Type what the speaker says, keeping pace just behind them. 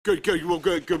Good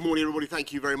morning, everybody.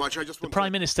 Thank you very much. The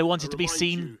Prime Minister wanted to be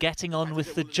seen getting on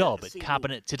with the job at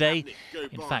Cabinet today.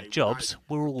 In fact, jobs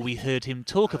were all we heard him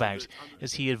talk about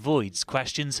as he avoids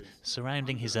questions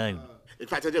surrounding his own. In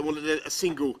fact, I don't want to let a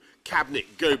single Cabinet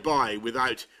go by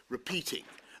without repeating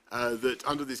that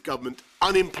under this government,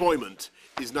 unemployment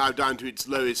is now down to its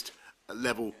lowest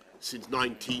level since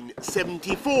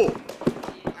 1974.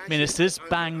 Ministers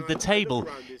banged the table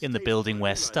in the building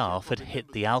where staff had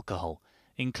hit the alcohol,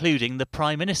 including the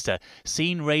Prime Minister,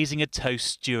 seen raising a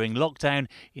toast during lockdown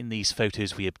in these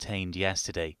photos we obtained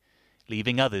yesterday,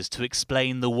 leaving others to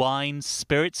explain the wine,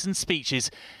 spirits and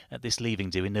speeches at this leaving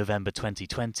do in November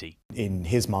 2020. In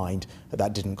his mind,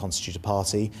 that didn't constitute a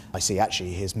party. I see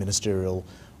actually his ministerial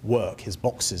work, his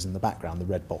boxes in the background, the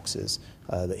red boxes,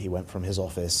 that he went from his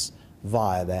office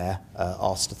via there,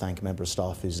 asked to thank a member of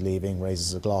staff who's leaving,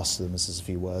 raises a glass to them, says a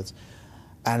few words,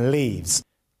 and leaves.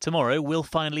 Tomorrow we'll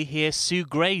finally hear Sue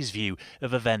Gray's view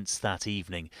of events that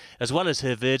evening, as well as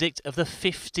her verdict of the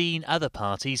 15 other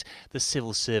parties the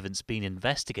civil servant's been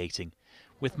investigating,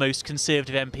 with most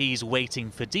Conservative MPs waiting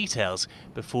for details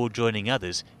before joining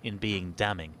others in being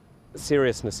damning.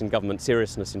 Seriousness in government,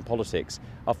 seriousness in politics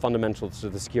are fundamental to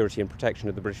the security and protection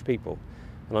of the British people.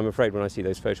 And I'm afraid when I see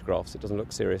those photographs, it doesn't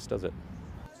look serious, does it?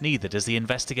 Neither does the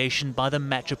investigation by the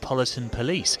Metropolitan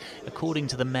Police, according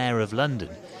to the Mayor of London.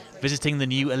 Visiting the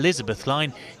new Elizabeth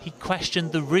line, he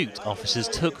questioned the route officers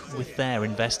took with their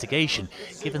investigation,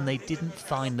 given they didn't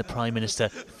find the Prime Minister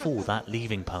for that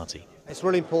leaving party. It's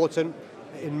really important,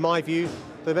 in my view,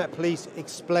 the Met Police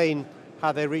explain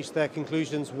how they reached their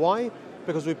conclusions. Why?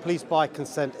 Because we're policed by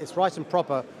consent. It's right and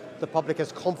proper the public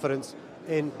has confidence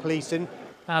in policing.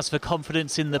 As for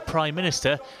confidence in the Prime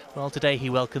Minister, well, today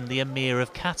he welcomed the Emir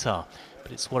of Qatar.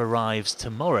 But it's what arrives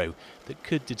tomorrow that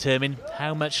could determine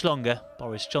how much longer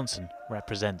Boris Johnson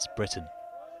represents Britain.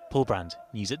 Paul Brand,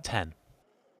 News at 10.